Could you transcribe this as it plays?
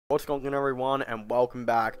What's going on, everyone, and welcome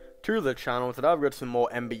back to the channel. Today I've got some more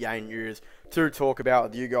NBA news to talk about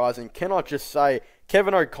with you guys, and can I just say,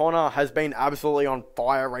 Kevin O'Connor has been absolutely on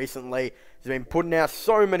fire recently. He's been putting out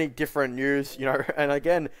so many different news, and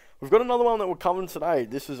again, we've got another one that we're covering today.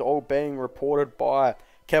 This is all being reported by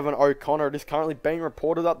Kevin O'Connor. It is currently being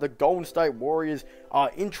reported that the Golden State Warriors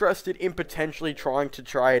are interested in potentially trying to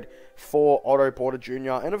trade for Otto Porter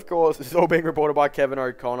Jr. And of course, this is all being reported by Kevin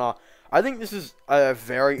O'Connor. I think this is a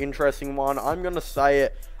very interesting one. I'm going to say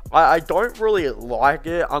it. I don't really like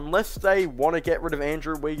it unless they want to get rid of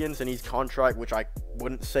Andrew Wiggins and his contract, which I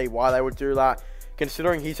wouldn't see why they would do that,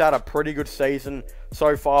 considering he's had a pretty good season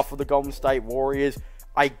so far for the Golden State Warriors.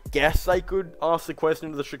 I guess they could ask the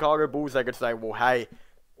question to the Chicago Bulls. They could say, well, hey,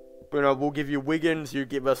 we'll give you Wiggins, you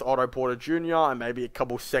give us Otto Porter Jr. and maybe a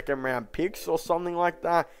couple second-round picks or something like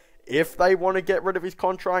that if they want to get rid of his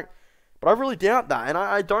contract. But I really doubt that, and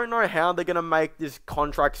I don't know how they're going to make this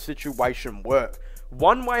contract situation work.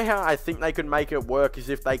 One way how I think they could make it work is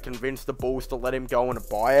if they convince the Bulls to let him go in a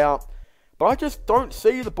buyout. But I just don't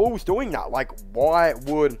see the Bulls doing that. Like, why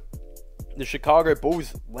would the Chicago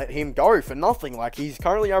Bulls let him go for nothing? Like, he's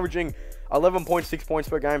currently averaging 11.6 points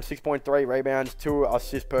per game, 6.3 rebounds, 2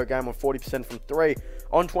 assists per game on 40% from 3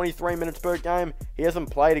 on 23 minutes per game. He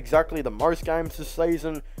hasn't played exactly the most games this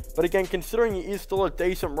season, but again, considering he is still a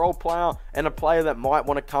decent role player and a player that might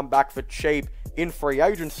want to come back for cheap in free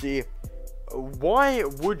agency, why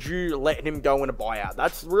would you let him go in a buyout?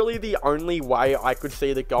 That's really the only way I could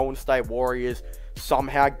see the Golden State Warriors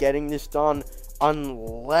somehow getting this done,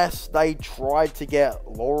 unless they tried to get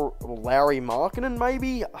Larry Markkinen,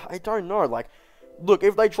 maybe? I don't know. Like, look,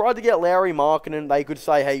 if they tried to get Larry Markkinen, they could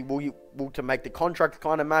say, hey, to make the contract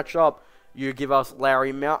kind of match up, you give us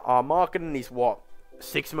Larry Markkinen. He's what,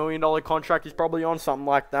 $6 million contract he's probably on, something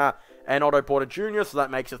like that, and Otto Porter Jr., so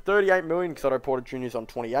that makes it $38 million, because Otto Porter Jr. is on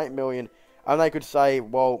 $28 million, and they could say,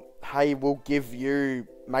 well, hey, we'll give you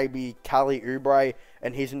maybe Kelly Oubre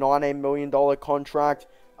and his $19 million contract.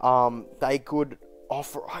 They could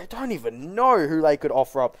offer, I don't even know who they could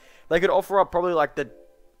offer up. They could offer up probably like the,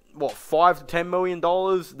 $5 to $10 million.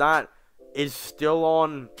 That is still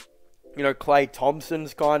on, Klay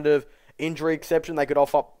Thompson's kind of injury exception. They could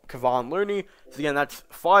offer up Kevon Looney. So again, that's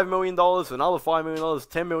 $5 million, another $5 million,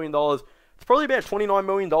 $10 million. It's probably about $29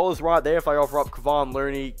 million right there if they offer up Kevon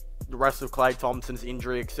Looney, the rest of Klay Thompson's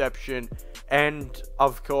injury exception, and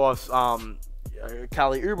of course,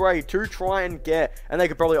 Kelly Oubre to try and get, and they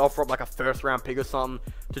could probably offer up like a first round pick or something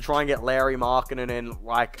to try and get Larry Markkinen and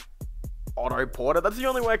like Otto Porter. That's the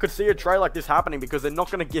only way I could see a trade like this happening, because they're not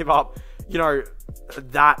going to give up,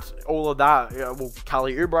 all of that.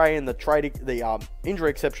 Kelly Oubre and the injury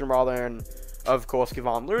exception rather, and of course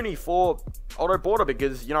Kevon Looney for Otto Porter,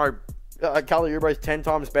 because Kelly Oubre is 10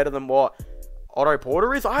 times better than what Otto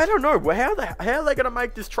Porter is. I don't know how are they going to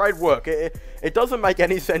make this trade work. It doesn't make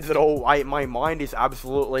any sense at all. My mind is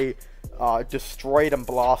absolutely destroyed and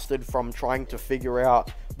blasted from trying to figure out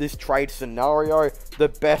this trade scenario. The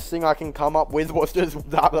best thing I can come up with was just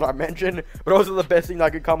that I mentioned, but also the best thing I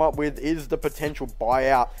could come up with is the potential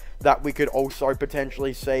buyout that we could also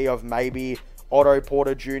potentially see of maybe Otto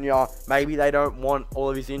Porter Jr. Maybe they don't want all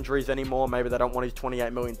of his injuries anymore. Maybe they don't want his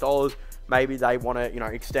 $28 million. Maybe they want to,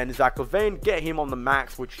 extend Zach LaVine, get him on the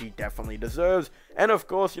max, which he definitely deserves. And of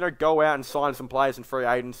course, go out and sign some players in free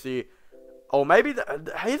agency. Or maybe,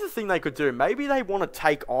 here's the thing they could do. Maybe they want to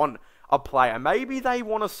take on a player. Maybe they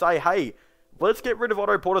want to say, hey, let's get rid of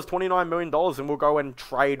Otto Porter's $29 million and we'll go and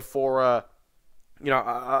trade for a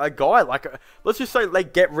guy. Like, let's just say they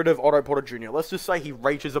get rid of Otto Porter Jr. Let's just say he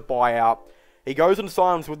reaches a buyout. He goes and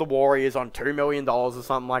signs with the Warriors on $2 million or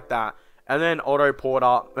something like that. And then Otto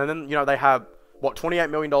Porter, and then, they have, $28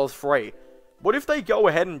 million free. What if they go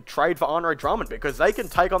ahead and trade for Andre Drummond? Because they can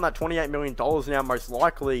take on that $28 million now, most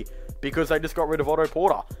likely, because they just got rid of Otto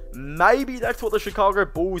Porter. Maybe that's what the Chicago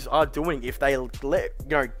Bulls are doing. If they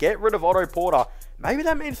get rid of Otto Porter, maybe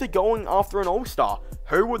that means they're going after an all-star.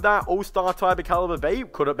 Who would that all-star type of caliber be?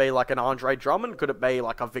 Could it be like an Andre Drummond? Could it be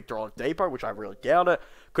like a Victor Oladipo, which I really doubt it?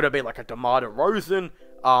 Could it be like a DeMar DeRozan?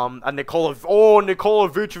 And Nikola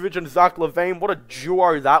Vucevic and Zach LaVine? What a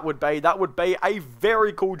duo that would be. That would be a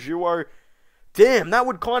very cool duo. Damn, that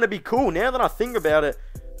would kind of be cool. Now that I think about it,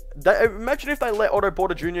 imagine if they let Otto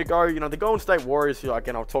Porter Jr. go. The Golden State Warriors,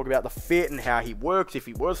 again, I'll talk about the fit and how he works if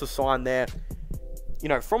he was to sign there,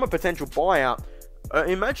 from a potential buyout.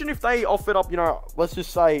 Imagine if they offered up, let's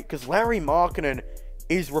just say, because Larry Markkinen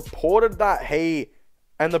is reported that he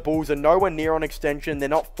and the Bulls are nowhere near on extension. They're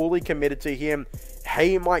not fully committed to him.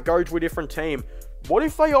 He might go to a different team. What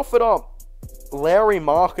if they offered up Larry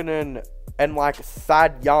Markkinen and like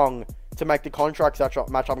Thad Young to make the contracts match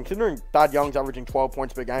up. And considering Thad Young's averaging 12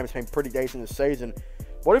 points per game, it's been pretty decent this season.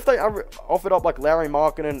 What if they offered up like Larry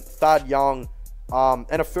Markkinen, Thad Young,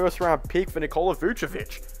 and a first-round pick for Nikola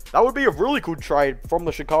Vucevic? That would be a really good trade from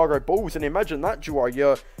the Chicago Bulls. And imagine that duo.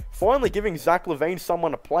 You're finally giving Zach LaVine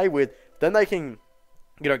someone to play with. Then they can,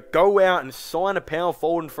 go out and sign a power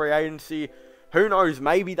forward in free agency. Who knows,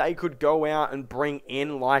 maybe they could go out and bring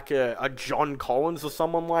in like a John Collins or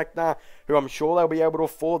someone like that, who I'm sure they'll be able to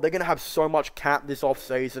afford. They're going to have so much cap this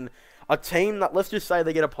offseason. A team that, let's just say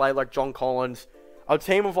they get a player like John Collins, a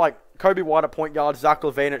team of like Kobe White at point guard, Zach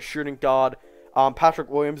LaVine at shooting guard, Patrick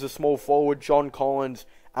Williams, a small forward, John Collins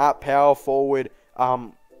at power forward,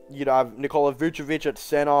 you'd have Nikola Vucevic at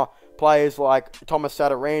center, players like Thomas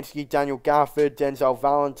Satoransky, Daniel Gafford, Denzel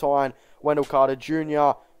Valentine, Wendell Carter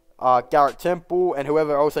Jr., Garrett Temple, and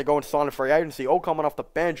whoever else they go and sign in free agency, all coming off the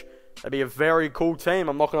bench. That'd be a very cool team.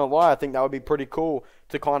 I'm not going to lie. I think that would be pretty cool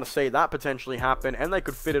to kind of see that potentially happen. And they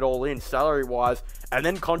could fit it all in salary-wise. And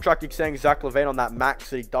then contract extending Zach LaVine on that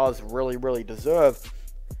max that he does really, really deserve.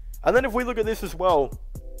 And then if we look at this as well,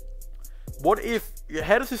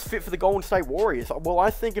 how does this fit for the Golden State Warriors? Well,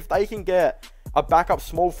 I think if they can get a backup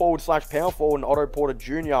small forward / power forward in Otto Porter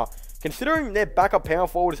Jr., considering their backup power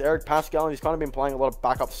forward is Eric Pascal, and he's kind of been playing a lot of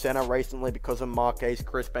backup center recently because of Marquise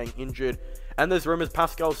Chris being injured. And there's rumors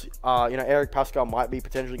Eric Pascal might be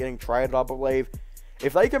potentially getting traded, I believe.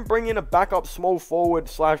 If they can bring in a backup small forward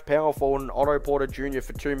 / power forward in Otto Porter Jr.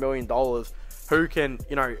 for $2 million, who can,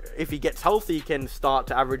 if he gets healthy, can start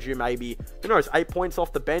to average you maybe, 8 points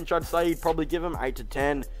off the bench, I'd say. He'd probably give him 8 to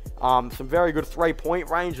 10. Some very good 3-point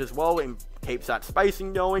range as well, and keeps that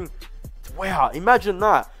spacing going. Wow, imagine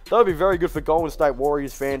that. That would be very good for Golden State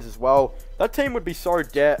Warriors fans as well. That team would be so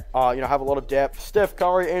have a lot of depth. Steph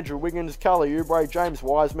Curry, Andrew Wiggins, Kelly Oubre, James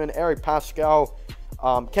Wiseman, Eric Pascal,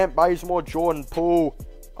 Kent Bazemore, Jordan Poole,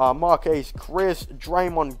 Marquise Chris,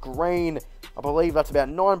 Draymond Green. I believe that's about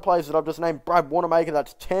 9 players that I've just named. Brad Wanamaker,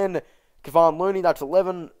 that's 10. Kevon Looney, that's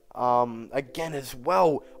 11. Again as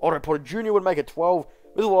well. Otto Porter Jr. would make it 12.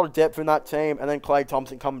 There's a lot of depth in that team. And then Klay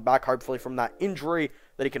Thompson coming back, hopefully, from that injury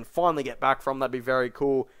that he can finally get back from. That'd be very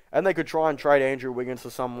cool. And they could try and trade Andrew Wiggins or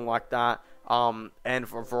someone like that. And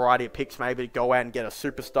for a variety of picks, maybe to go out and get a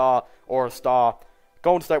superstar or a star.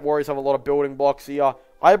 Golden State Warriors have a lot of building blocks here.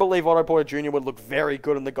 I believe Otto Porter Jr. would look very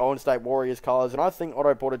good in the Golden State Warriors colors, and I think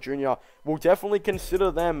Otto Porter Jr. will definitely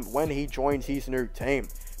consider them when he joins his new team.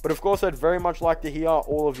 But of course, I'd very much like to hear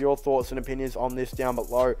all of your thoughts and opinions on this down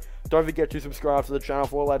below. Don't forget to subscribe to the channel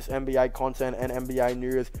for all latest NBA content and NBA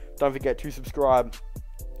news. Don't forget to subscribe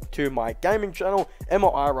to my gaming channel and my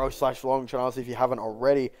IRL/vlogging channels if you haven't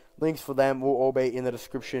already. Links for them will all be in the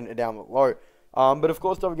description down below. But of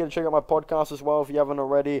course, don't forget to check out my podcast as well if you haven't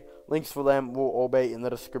already. Links for them will all be in the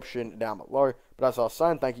description down below. But as I was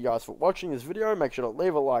saying, thank you guys for watching this video. Make sure to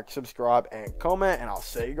leave a like, subscribe, and comment. And I'll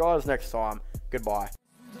see you guys next time. Goodbye.